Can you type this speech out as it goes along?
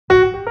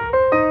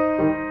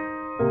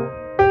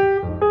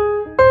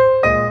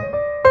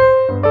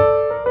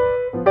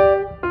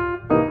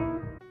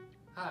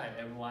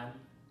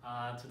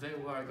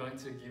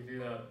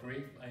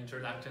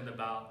introduction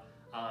about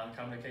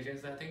communication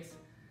settings.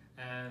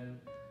 And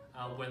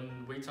when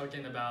we're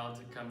talking about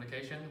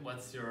communication,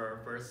 what's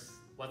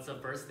the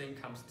first thing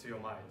comes to your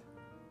mind?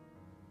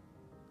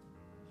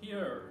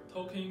 Here,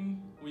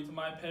 talking with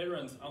my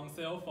parents on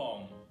cell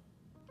phone.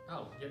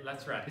 Oh, yeah,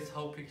 that's right. This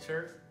whole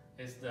picture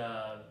is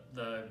the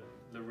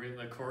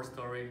core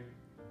story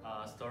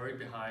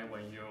behind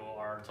when you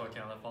are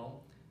talking on the phone.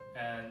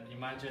 And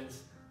imagine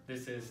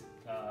this is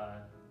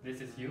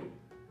you,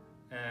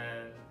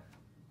 and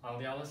on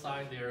the other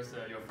side there's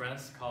your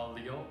friends called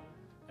Leo.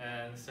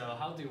 And so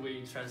how do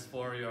we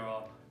transfer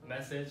your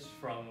message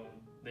from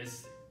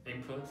this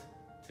input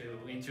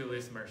into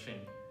this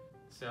machine?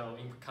 So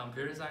in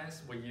computer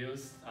science, we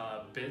use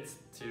bits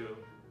to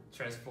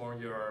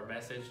transform your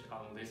message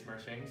on these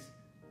machines.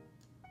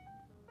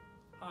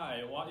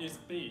 Hi, what is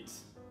bit?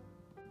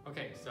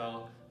 Okay,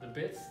 so the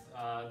bits,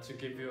 to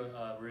give you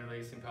a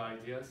really simple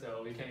idea,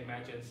 so we can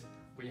imagine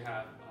we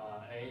have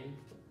A,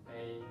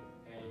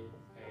 and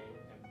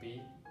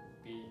B,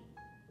 B,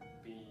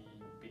 B,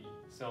 B.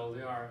 So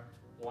there are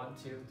 1,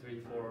 2, 3,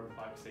 4,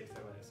 5, 6,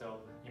 7. So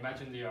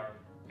imagine there are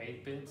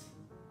 8 bits.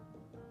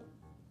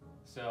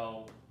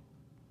 So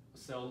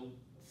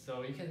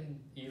you can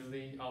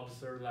easily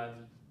observe that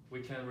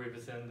we can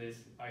represent this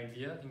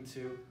idea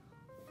into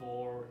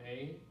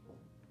 4A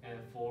and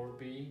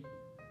 4B.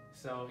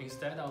 So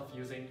instead of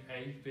using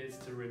 8 bits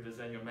to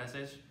represent your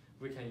message,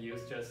 we can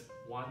use just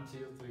 1,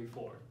 2, 3,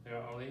 4. There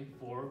are only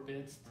 4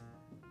 bits,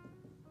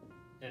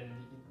 and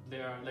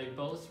they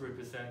both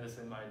represent the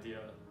same idea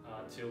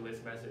to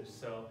this message.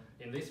 So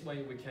in this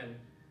way, we can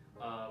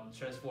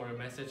transform a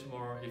message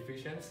more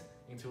efficient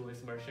into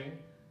this machine.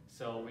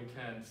 So we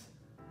can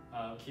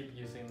keep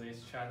using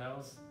these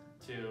channels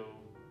to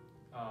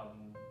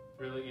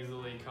really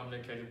easily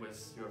communicate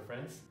with your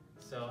friends.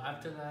 So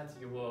after that,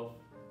 you will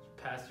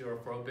pass your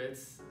 4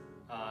 bits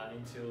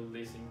into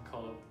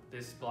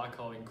this block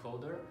called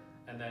encoder,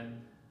 and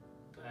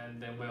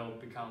then will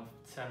become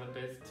 7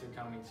 bits to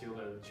come into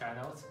the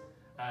channels.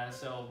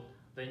 So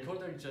the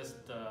encoder is just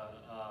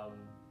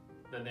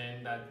the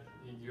name that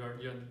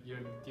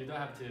you don't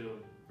have to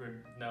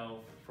know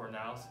for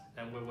now,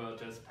 and we will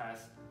just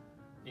pass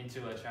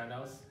into the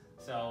channels.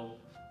 So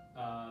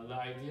the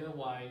idea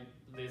why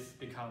this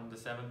become the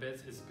 7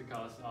 bits is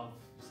because of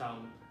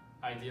some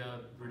idea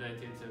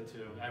related to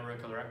error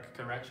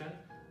correction,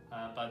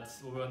 but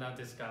we will not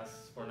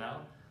discuss for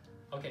now.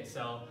 Okay,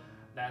 so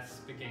let's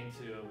begin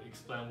to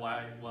explain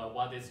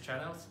what is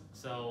channels.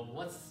 So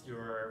what's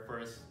your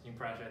first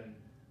impression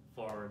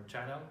for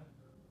channel?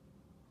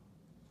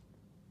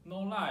 No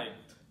light,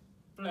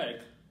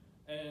 black,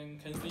 and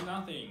can see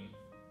nothing.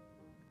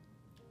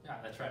 Yeah,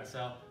 that's right.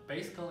 So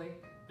basically,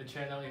 the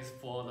channel is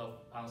full of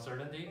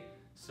uncertainty.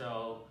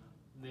 So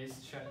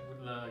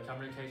the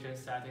communication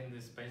setting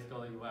is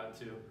basically you have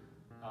to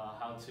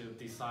how to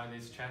design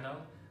this channel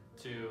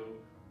to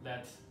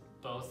let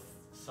both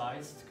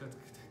sides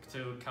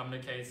to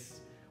communicate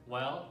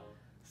well.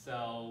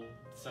 So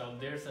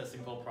there's a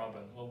simple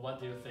problem. Well, what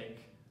do you think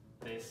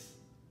this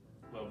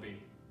will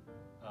be?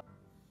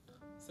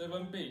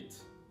 7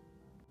 bits.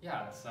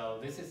 Yeah, so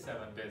this is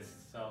 7 bits.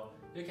 So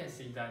you can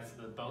see that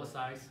both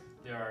sides,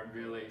 they are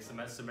really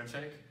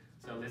symmetric.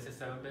 So this is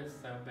 7 bits.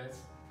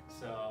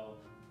 So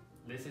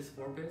this is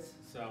 4 bits.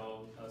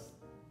 So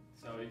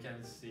you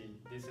can see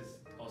this is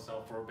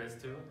also 4 bits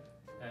too.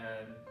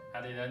 And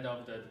at the end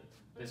of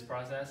this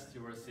process,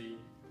 you will see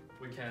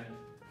we can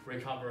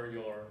recover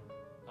your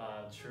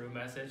true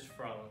message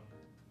from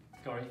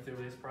going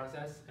through this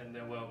process, and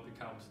then will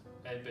become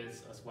 8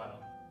 bits as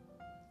well.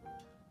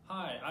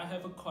 Hi, I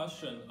have a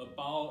question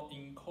about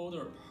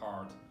encoder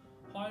part.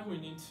 Why we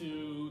need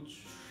to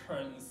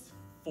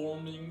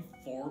transforming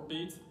 4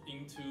 bits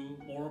into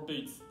more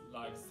bits,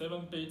 like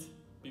 7 bits,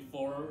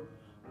 before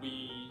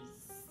we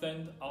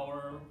send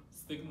our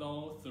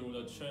signal through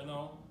the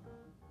channel?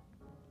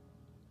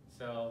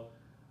 So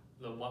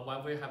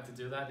why we have to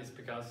do that is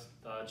because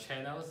the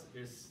channels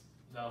is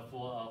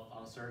full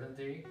of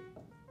uncertainty.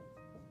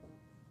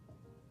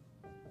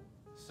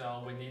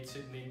 So we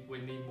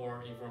need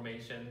more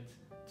information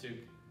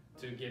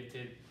to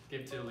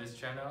give to this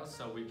channel,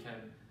 so we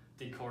can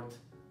decode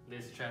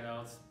these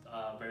channels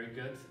very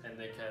good, and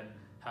they can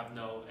have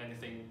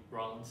anything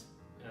wrong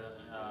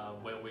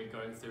when we're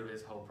going through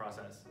this whole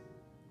process.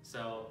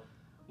 So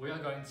we are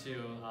going to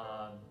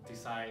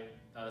design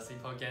a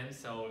simple game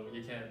so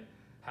you can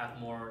have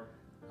more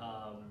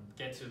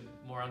get to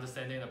more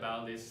understanding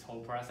about this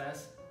whole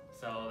process.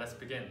 So let's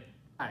begin.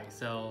 Hi,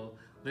 so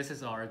this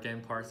is our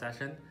game part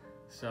session.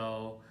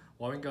 So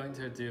what we're going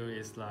to do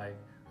is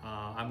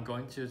I'm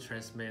going to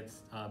transmit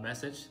a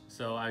message.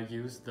 So I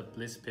use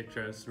these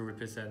pictures to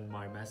represent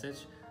my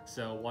message.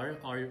 So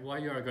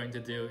what you are going to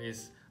do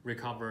is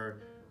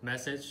recover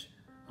message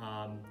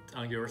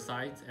on your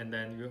side, and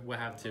then you will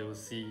have to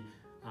see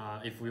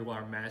if we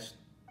are matched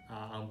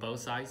on both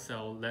sides.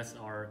 So that's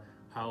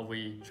how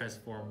we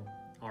transform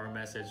our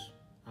message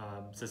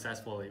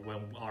successfully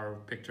when our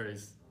picture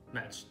is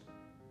matched.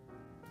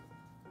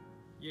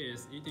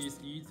 Yes, it is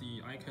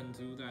easy. I can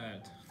do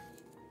that.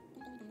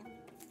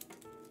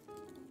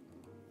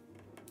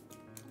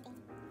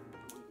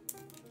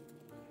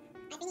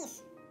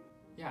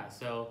 Yeah,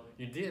 so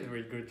you did a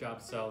really good job.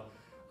 So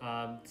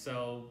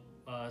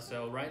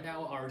right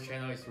now our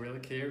channel is really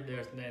clear.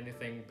 There's not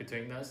anything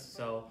between us.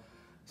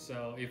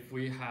 So if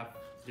we have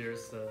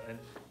there's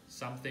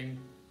something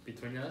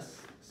between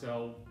us,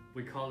 so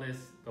we call this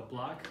the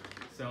block.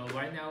 So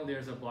right now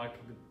there's a block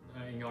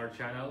in our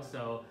channel.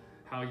 So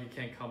how you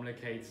can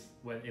communicate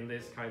when in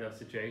this kind of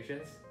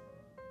situations?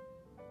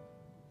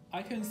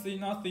 I can see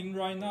nothing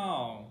right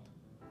now.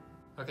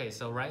 Okay,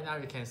 so right now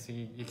you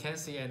can't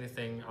see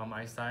anything on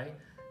my side.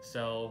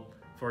 So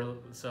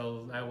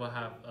I will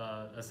have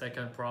a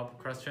second prompt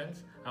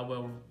questions. I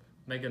will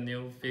make a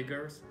new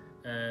figures,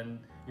 and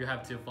you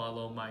have to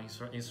follow my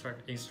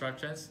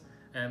instructions.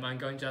 And I'm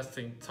going just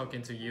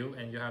talking to you,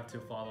 and you have to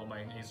follow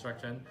my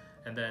instruction,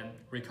 and then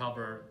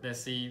recover. Let's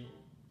see,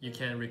 you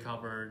can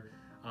recover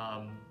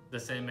the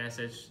same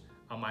message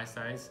on my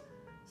side.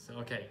 So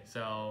okay,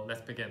 so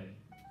let's begin.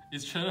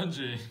 It's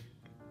challenging.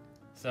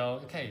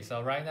 So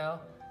right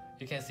now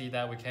you can see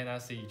that we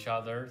cannot see each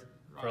other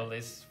for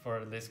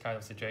this kind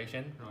of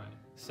situation. Right.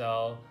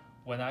 So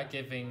when I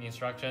giving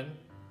instruction,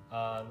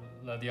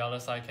 the other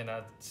side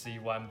cannot see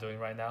what I'm doing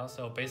right now.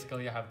 So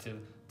basically I have to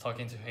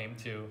talking to him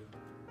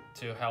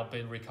to help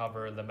it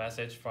recover the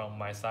message from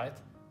my side.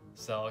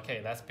 So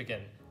okay, let's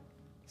begin.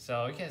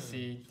 So you can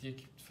see,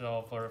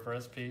 so for the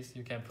first piece,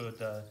 you can put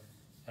the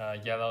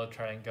yellow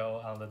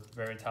triangle on the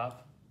very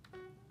top.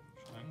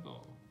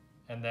 Triangle.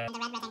 And then the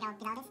red rectangle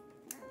below this.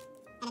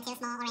 And the two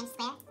small orange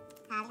square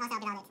also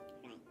below it.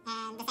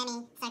 And the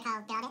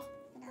semicircle below it.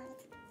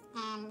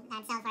 And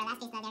so for the last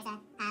piece, there's a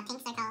pink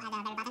circle at the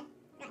very bottom.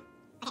 Okay,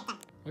 done.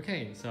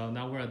 Okay, so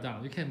now we're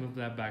done. You can move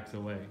that back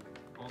away.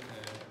 Okay.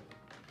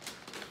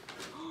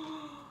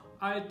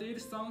 I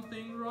did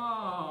something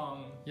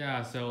wrong.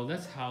 Yeah, so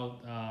that's how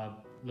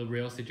the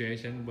real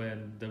situation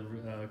when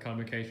the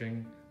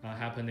communication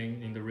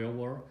happening in the real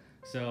world.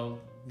 So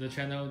the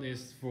channel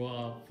is full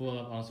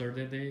of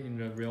uncertainty in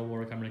the real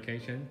world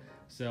communication.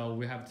 So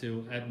we have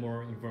to add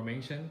more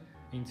information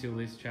into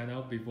this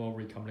channel before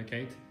we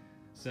communicate.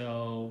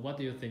 So what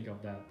do you think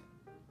of that?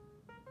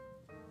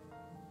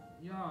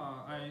 Yeah,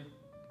 I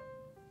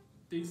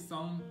did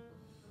some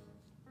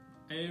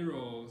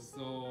error.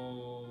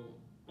 So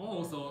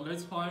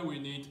that's why we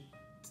need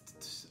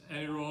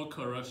error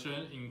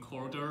correction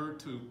encoder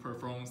to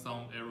perform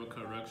some error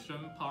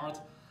correction part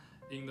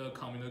in the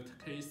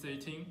communicate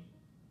setting.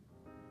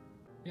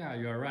 Yeah,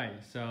 you're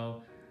right.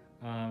 So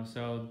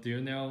do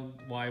you know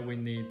why we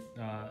need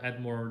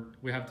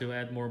we have to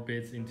add more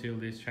bits into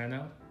this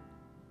channel?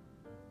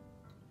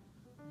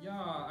 Yeah,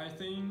 I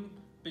think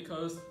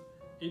because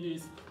it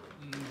is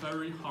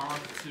very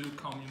hard to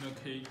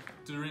communicate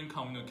during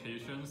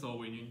communication, so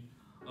we need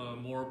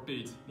more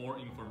bits, more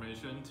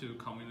information to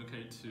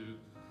communicate to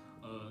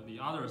the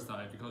other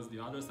side, because the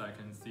other side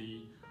can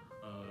see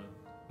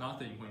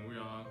nothing when we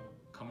are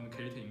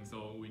communicating.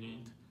 So we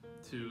need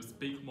to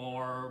speak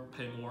more,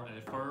 pay more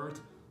effort.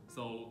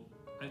 So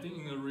I think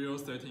in the real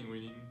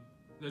setting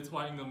that's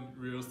why in the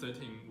real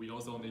setting we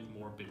also need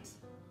more bits.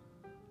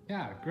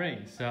 Yeah,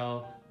 great.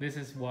 So this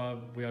is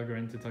what we are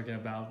going to talk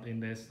about in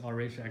this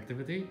outreach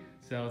activity.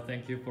 So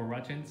thank you for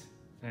watching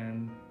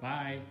and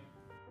bye.